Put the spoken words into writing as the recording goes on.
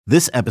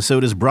This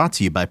episode is brought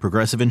to you by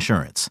Progressive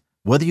Insurance.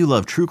 Whether you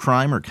love true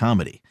crime or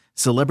comedy,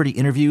 celebrity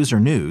interviews or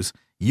news,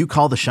 you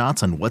call the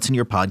shots on what's in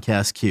your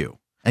podcast queue.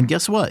 And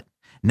guess what?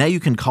 Now you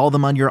can call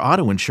them on your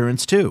auto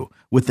insurance too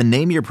with the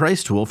Name Your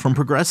Price tool from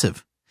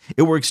Progressive.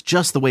 It works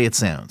just the way it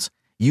sounds.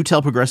 You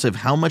tell Progressive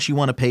how much you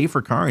want to pay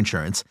for car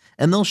insurance,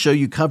 and they'll show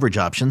you coverage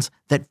options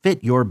that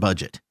fit your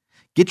budget.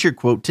 Get your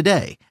quote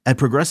today at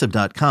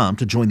Progressive.com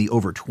to join the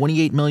over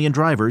 28 million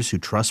drivers who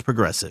trust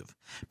Progressive.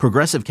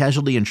 Progressive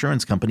Casualty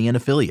Insurance Company and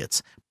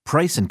Affiliates.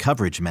 Price and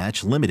coverage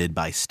match limited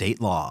by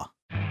state law.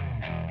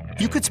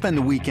 You could spend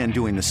the weekend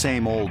doing the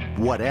same old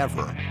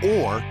whatever,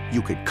 or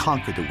you could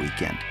conquer the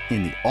weekend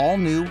in the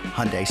all-new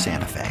Hyundai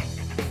Santa Fe.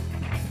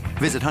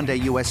 Visit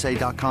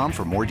HyundaiUSA.com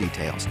for more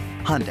details.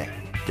 Hyundai,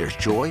 there's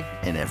joy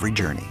in every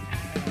journey.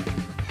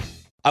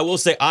 I will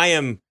say I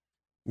am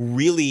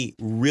really,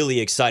 really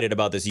excited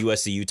about this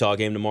USC-Utah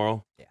game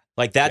tomorrow. Yeah.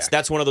 Like,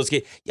 that's one of those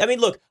games. I mean,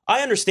 look,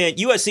 I understand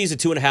USC is a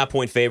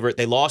 2.5-point favorite.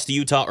 They lost to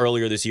Utah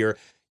earlier this year.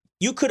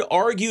 You could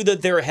argue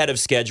that they're ahead of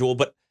schedule,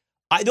 but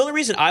the only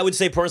reason I would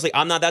say personally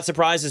I'm not that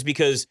surprised is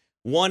because,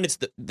 one, it's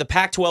the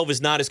Pac-12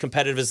 is not as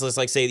competitive as,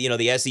 like, say,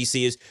 the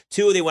SEC is.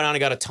 Two, they went on and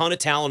got a ton of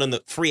talent in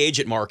the free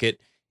agent market,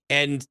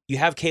 and you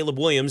have Caleb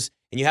Williams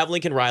and you have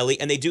Lincoln Riley,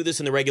 and they do this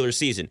in the regular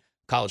season.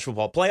 College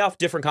football playoff,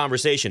 different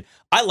conversation.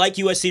 I like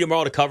USC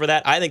tomorrow to cover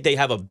that. I think they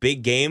have a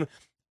big game.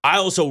 I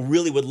also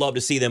really would love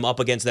to see them up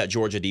against that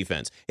Georgia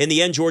defense. In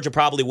the end, Georgia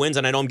probably wins,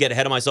 and I know I'm getting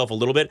ahead of myself a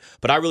little bit,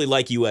 but I really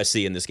like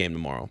USC in this game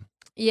tomorrow.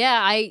 Yeah,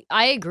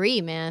 I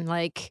agree, man.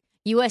 Like,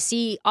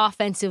 USC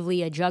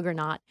offensively a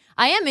juggernaut.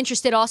 I am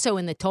interested also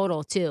in the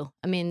total, too.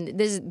 I mean,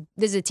 this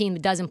is a team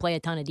that doesn't play a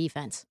ton of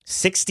defense.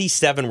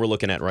 67 we're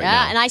looking at right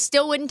now. Yeah, and I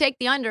still wouldn't take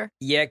the under.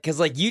 Yeah, because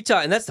like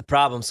Utah, and that's the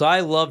problem. So I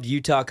loved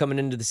Utah coming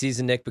into the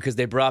season, Nick, because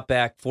they brought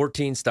back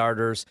 14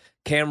 starters.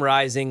 Cam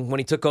Rising, when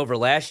he took over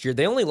last year,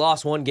 they only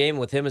lost one game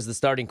with him as the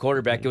starting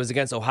quarterback. It was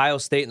against Ohio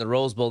State in the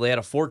Rose Bowl. They had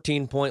a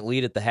 14-point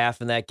lead at the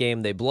half in that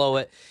game. They blow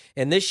it.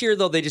 And this year,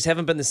 though, they just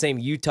haven't been the same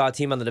Utah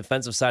team on the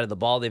defensive side of the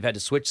ball. They've had to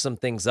switch some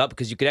things up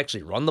because you could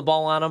actually run the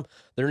ball on them.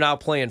 They're now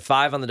playing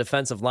 5 on the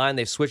defensive line.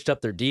 They've switched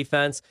up their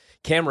defense.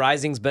 Cam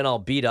Rising's been all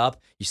beat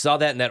up. You saw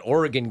that in that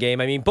Oregon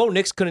game. I mean, Bo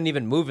Nix couldn't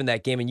even move in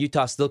that game, and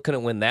Utah still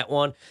couldn't win that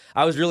one.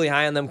 I was really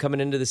high on them coming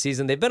into the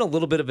season. They've been a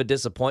little bit of a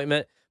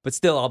disappointment, but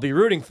still, I'll be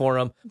rooting for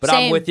them. But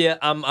Same. I'm with you.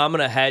 I'm going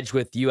to hedge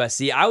with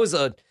USC.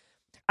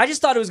 I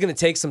just thought it was going to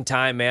take some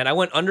time, man. I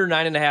went under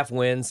 9.5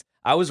 wins.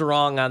 I was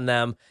wrong on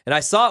them. And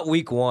I saw it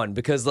week 1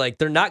 because, like,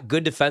 they're not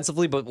good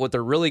defensively, but what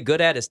they're really good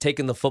at is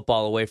taking the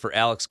football away for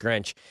Alex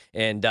Grinch.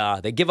 And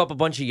they give up a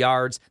bunch of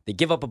yards. They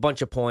give up a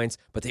bunch of points,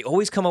 but they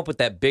always come up with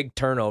that big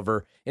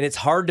turnover. And it's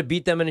hard to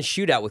beat them in a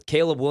shootout with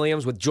Caleb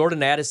Williams, with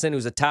Jordan Addison,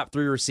 who's a top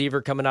 3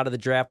 receiver coming out of the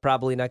draft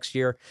probably next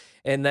year.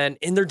 And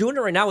they're doing it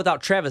right now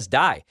without Travis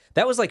Dye.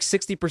 That was like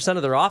 60%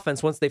 of their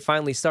offense once they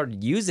finally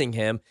started using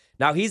him.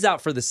 Now he's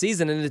out for the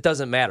season, and it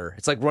doesn't matter.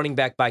 It's like running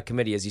back by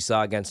committee, as you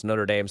saw against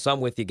Notre Dame. So I'm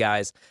with you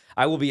guys.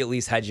 I will be at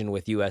least hedging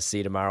with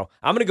USC tomorrow.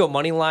 I'm going to go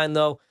money line,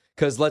 though,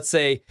 because let's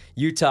say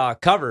Utah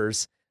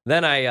covers,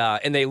 then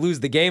and they lose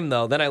the game,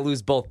 though, then I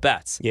lose both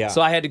bets. Yeah.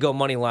 So I had to go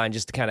money line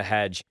just to kind of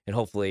hedge, and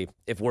hopefully,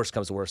 if worse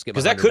comes to worse, get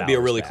my because that could be a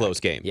 $100 really back. close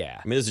game. Yeah.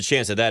 I mean, there's a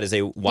chance that is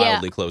a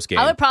wildly close game.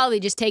 I would probably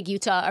just take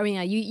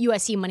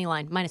USC money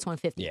line, minus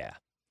 150. Yeah.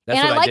 That's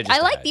and what I did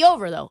just like to hedge. the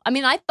over, though. I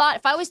mean, I thought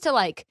if I was to,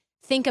 like,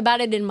 think about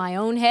it in my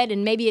own head,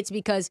 and maybe it's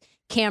because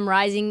Cam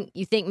Rising,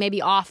 you think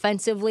maybe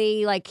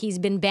offensively, like, he's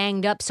been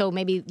banged up, so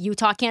maybe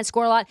Utah can't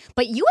score a lot.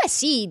 But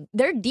USC,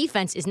 their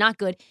defense is not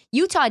good.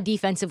 Utah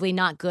defensively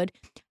not good.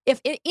 If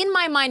in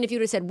my mind, if you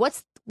would have said,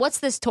 what's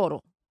this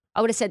total?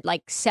 I would have said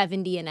like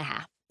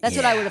 70.5. That's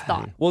what I would have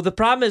thought. Well, the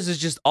problem is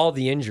just all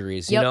the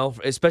injuries, you know,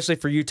 especially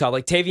for Utah.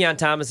 Like, Tavion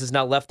Thomas has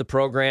now left the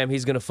program.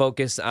 He's going to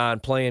focus on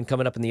playing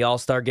coming up in the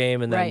All-Star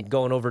game and then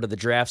going over to the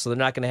draft, so they're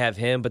not going to have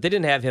him. But they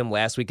didn't have him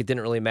last week. It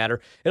didn't really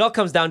matter. It all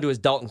comes down to is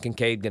Dalton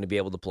Kincaid going to be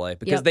able to play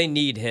because they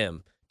need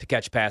him to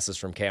catch passes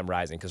from Cam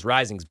Rising because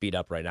Rising's beat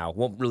up right now.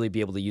 Won't really be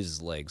able to use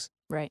his legs.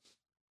 Right.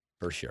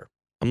 For sure.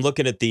 I'm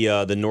looking at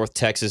the North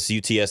Texas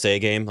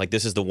UTSA game. Like,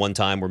 this is the one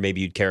time where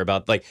maybe you'd care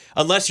about, like,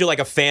 unless you're like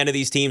a fan of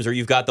these teams or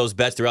you've got those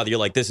bets throughout the year.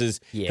 Like, this is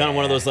kind of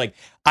one of those, like,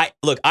 I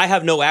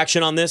have no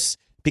action on this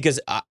because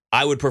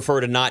I would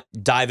prefer to not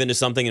dive into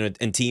something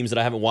in teams that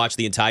I haven't watched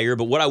the entire year.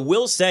 But what I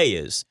will say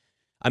is,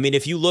 I mean,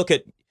 if you look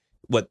at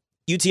what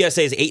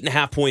UTSA is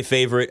 8.5-point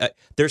favorite.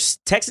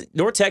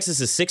 North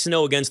Texas is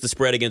 6-0 against the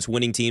spread against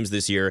winning teams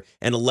this year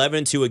and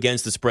 11-2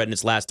 against the spread in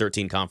its last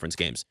 13 conference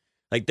games.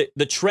 Like,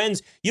 the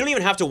trends, you don't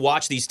even have to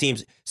watch these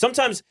teams.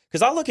 Sometimes,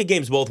 because I look at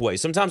games both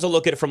ways. Sometimes I'll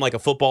look at it from like a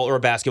football or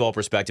a basketball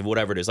perspective,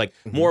 whatever it is. Like,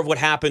 more of what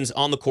happens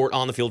on the court,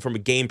 on the field from a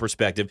game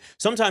perspective.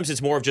 Sometimes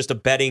it's more of just a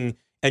betting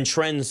and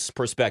trends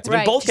perspective.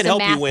 Right, and both can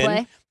help you win.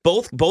 play.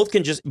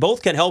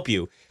 Both can help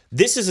you.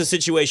 This is a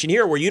situation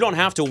here where you don't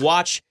have to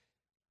watch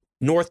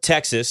North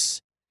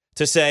Texas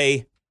to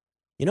say,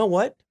 you know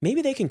what?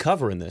 Maybe they can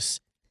cover in this.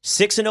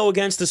 6-0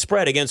 against the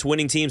spread against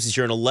winning teams this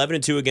year and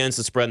 11-2 against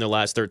the spread in their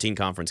last 13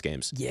 conference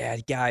games. Yeah,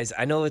 guys,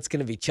 I know it's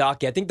going to be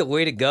chalky. I think the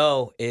way to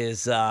go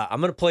is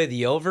I'm going to play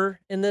the over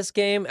in this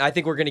game. I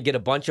think we're going to get a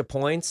bunch of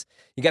points.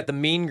 You got the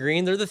Mean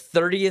Green. They're the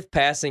 30th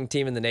passing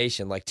team in the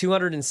nation, like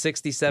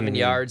 267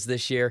 yards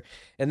this year.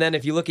 And then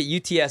if you look at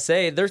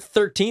UTSA, they're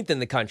 13th in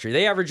the country.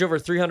 They average over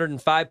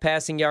 305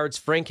 passing yards.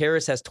 Frank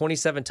Harris has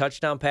 27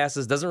 touchdown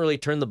passes, doesn't really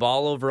turn the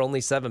ball over,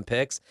 only 7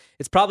 picks.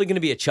 It's probably going to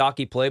be a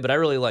chalky play, but I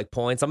really like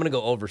points. I'm going to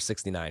go over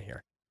 69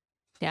 here.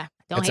 Yeah,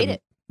 don't hate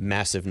it.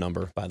 Massive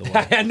number, by the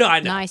way. No, I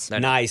know. Nice.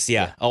 Nice,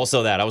 yeah.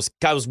 Also that. I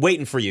was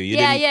waiting for you. You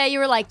You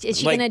were like, is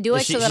she going to do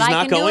it so that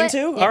I can do it? She's not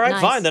going to? Yeah, All right,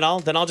 nice. fine. Then I'll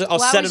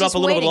set it up a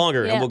little bit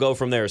longer and we'll go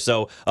from there.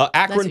 So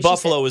Akron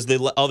Buffalo is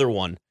the other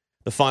one,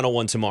 the final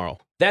one tomorrow.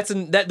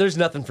 There's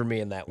nothing for me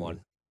in that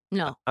one.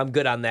 No. I'm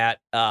good on that.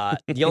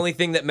 The only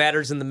thing that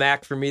matters in the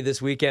MAC for me this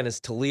weekend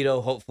is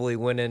Toledo hopefully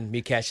winning,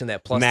 me cashing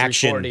that plus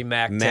 340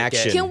 MAC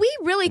ticket. Can we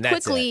really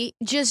quickly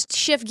just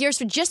shift gears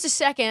for just a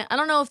second? I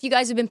don't know if you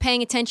guys have been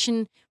paying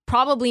attention.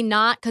 Probably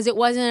not, because it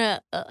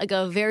wasn't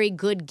a very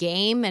good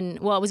game. And,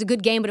 well, it was a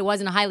good game, but it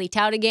wasn't a highly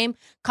touted game.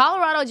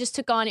 Colorado just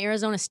took on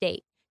Arizona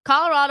State.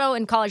 Colorado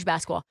in college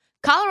basketball.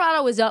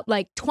 Colorado was up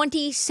like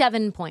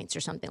 27 points or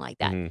something like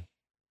that.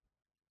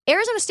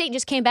 Arizona State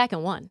just came back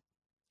and won.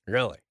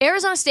 Really?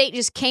 Arizona State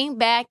just came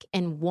back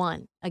and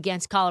won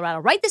against Colorado.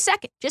 Right this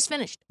second. Just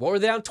finished. What were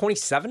they on,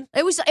 27?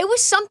 It was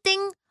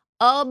something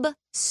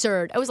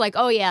absurd. I was like,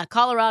 oh yeah,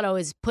 Colorado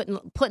is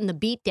putting the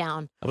beat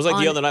down. I was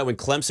like the other night when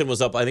Clemson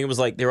was up. I think it was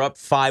like they were up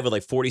 5 with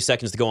like 40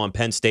 seconds to go on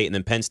Penn State, and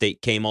then Penn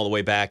State came all the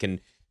way back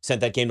and sent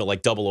that game to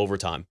like double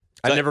overtime.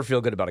 I never feel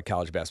good about a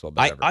college basketball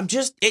bet ever.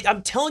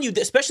 I'm telling you,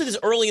 especially this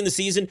early in the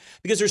season,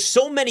 because there's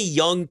so many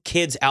young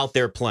kids out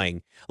there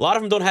playing. A lot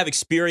of them don't have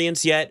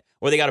experience yet,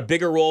 or they got a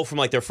bigger role from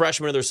like their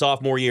freshman or their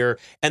sophomore year,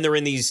 and they're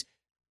in these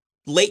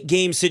late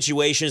game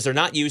situations they're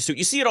not used to.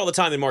 You see it all the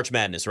time in March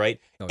Madness,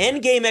 right? Oh, yeah.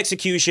 End game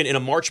execution in a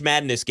March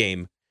Madness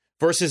game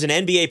versus an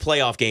NBA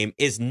playoff game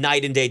is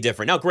night and day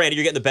different. Now, granted,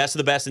 you're getting the best of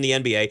the best in the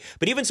NBA,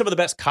 but even some of the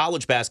best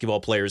college basketball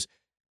players,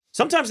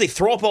 sometimes they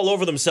throw up all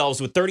over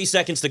themselves with 30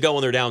 seconds to go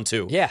and they're down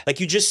 2. Yeah. Like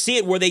you just see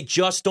it where they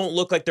just don't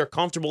look like they're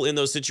comfortable in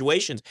those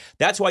situations.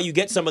 That's why you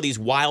get some of these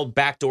wild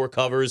backdoor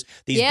covers,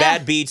 these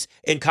bad beats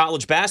in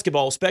college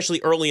basketball, especially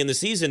early in the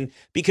season,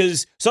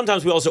 because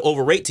sometimes we also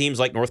overrate teams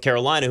like North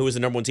Carolina, who is the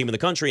number 1 team in the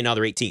country, and now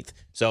they're 18th.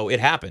 So it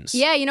happens.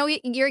 Yeah,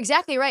 you're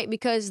exactly right,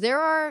 because these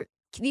are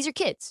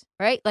kids,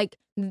 right? Like,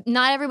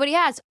 not everybody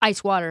has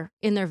ice water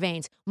in their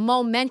veins.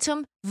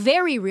 Momentum,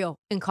 very real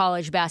in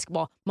college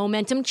basketball.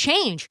 Momentum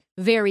change,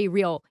 very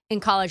real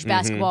in college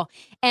basketball.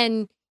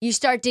 And you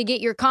start to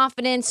get your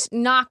confidence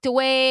knocked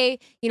away.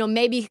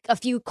 Maybe a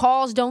few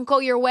calls don't go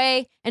your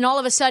way. And all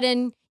of a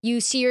sudden,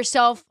 you see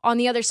yourself on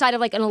the other side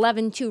of like an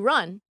 11-2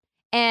 run.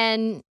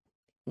 And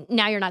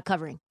now you're not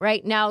covering,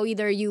 right? Now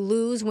either you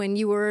lose when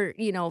you were,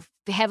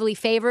 heavily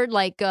favored,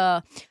 like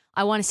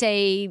I want to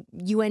say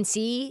UNC.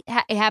 It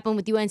happened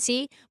with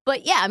UNC.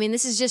 But yeah, I mean,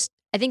 this is just,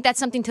 I think that's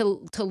something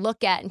to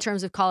look at in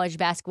terms of college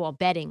basketball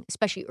betting,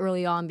 especially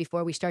early on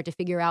before we start to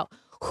figure out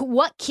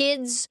what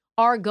kids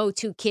are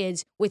go-to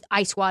kids with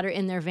ice water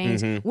in their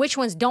veins, which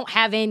ones don't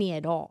have any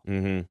at all.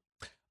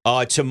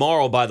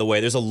 Tomorrow, by the way,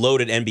 there's a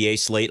loaded NBA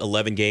slate,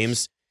 11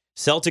 games.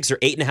 Celtics are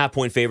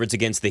 8.5-point favorites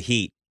against the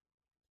Heat.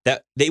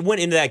 That they went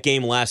into that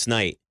game last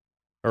night.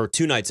 Or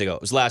 2 nights ago.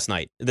 It was last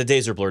night. The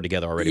days are blurred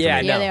together already. Yeah,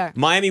 for me. Yeah, they are.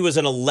 Miami was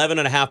an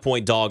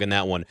 11.5-point dog in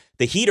that one.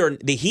 The Heat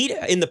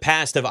in the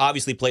past have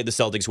obviously played the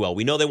Celtics well.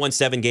 We know they won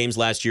 7 games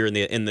last year in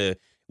the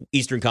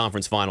Eastern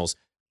Conference Finals.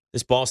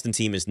 This Boston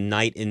team is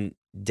night and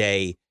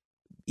day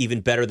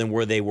even better than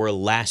where they were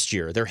last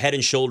year. They're head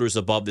and shoulders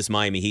above this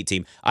Miami Heat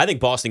team. I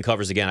think Boston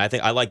covers again.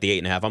 I like the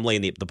 8.5. I'm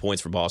laying the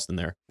points for Boston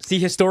there. See,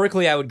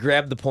 historically, I would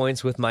grab the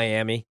points with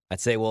Miami.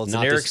 I'd say, well, it's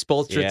an Eric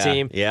Spoelstra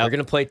team. Yeah. They're going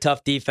to play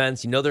tough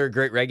defense. They're a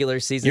great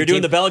regular season You're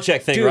team. doing the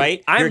Belichick thing, Dude,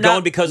 right? You're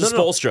going because of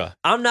Spoelstra.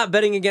 I'm not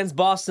betting against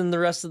Boston the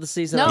rest of the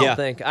season, No. I don't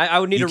think. I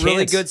would need You a really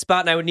can't. good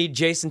spot, and I would need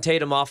Jason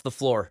Tatum off the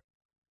floor.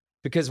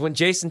 Because when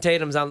Jason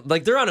Tatum's on,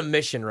 they're on a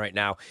mission right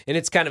now, and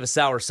it's kind of a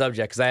sour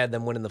subject because I had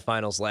them winning the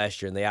finals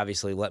last year, and they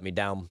obviously let me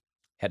down.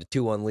 Had a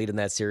 2-1 lead in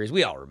that series.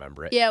 We all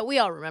remember it. Yeah, we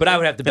all remember. But I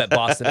would have to bet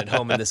Boston at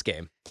home in this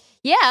game.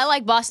 Yeah, I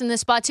like Boston in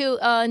this spot too.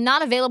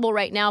 Not available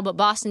right now, but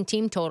Boston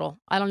team total.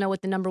 I don't know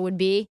what the number would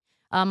be.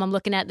 I'm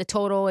looking at the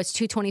total. It's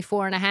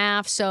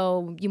 224.5.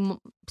 So you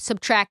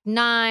subtract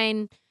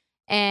 9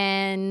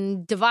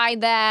 and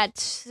divide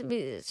that.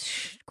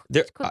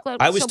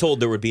 I was told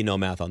there would be no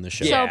math on this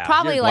show. So Yeah.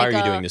 probably Why like are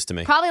you doing this to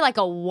me? Probably like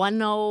a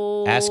 10.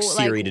 Ask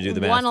Siri to do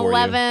the math for you.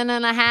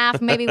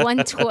 111.5, maybe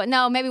 112.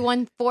 No, maybe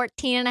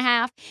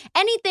 114.5.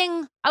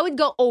 Anything. I would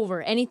go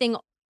over anything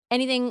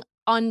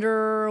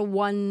under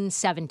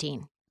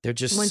 117. They're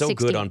just so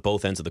 116. good on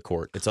both ends of the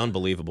court. It's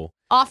unbelievable.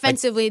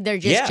 Offensively, they're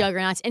just yeah.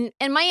 juggernauts, and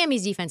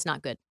Miami's defense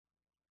not good.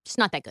 It's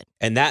not that good.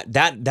 And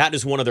that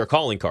is one of their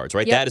calling cards,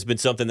 right? Yep. That has been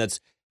something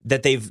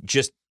that they've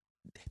just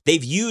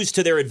they've used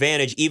to their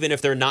advantage, even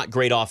if they're not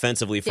great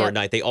offensively for a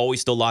night. They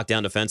always still lock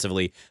down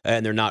defensively,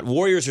 and they're not.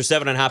 Warriors are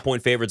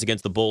 7.5-point favorites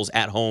against the Bulls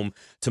at home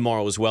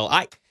tomorrow as well.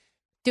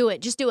 Do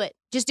it. Just do it.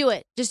 Just do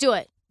it. Just do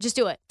it. Just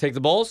do it. Take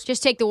the Bulls?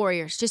 Just take the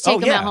Warriors. Just take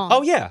them at home.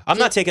 Oh yeah. I'm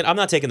not taking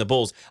the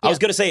Bulls. I was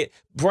gonna say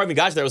before I even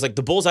got to there, I was like,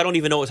 the Bulls, I don't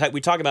even know what type.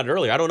 We talked about it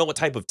earlier. I don't know what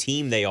type of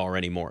team they are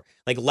anymore.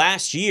 Like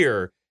last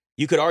year,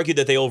 you could argue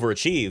that they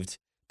overachieved,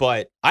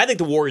 but I think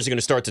the Warriors are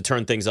gonna start to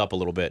turn things up a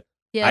little bit.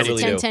 Yeah, I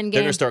really it's a 10-10 do. game.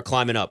 They're gonna start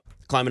climbing up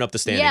the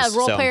standings. Yeah,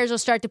 role players will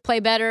start to play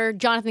better.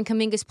 Jonathan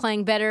Kuminga's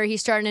playing better. He's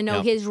starting to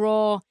know his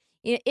role.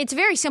 It's a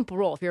very simple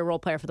role if you're a role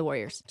player for the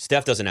Warriors.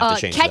 Steph doesn't have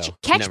to change.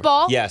 Catch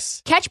ball.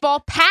 Yes. Catch ball.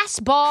 Pass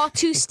ball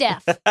to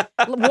Steph.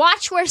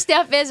 Watch where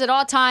Steph is at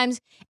all times,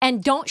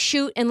 and don't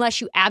shoot unless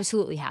you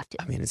absolutely have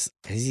to. I mean,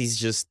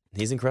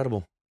 he's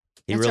incredible.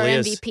 He That's really our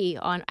is. MVP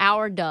on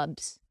our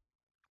dubs.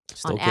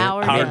 Still on can't-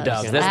 our Our dubs.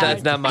 dubs.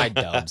 That's not my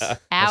dubs.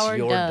 That's Our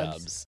your dubs. dubs.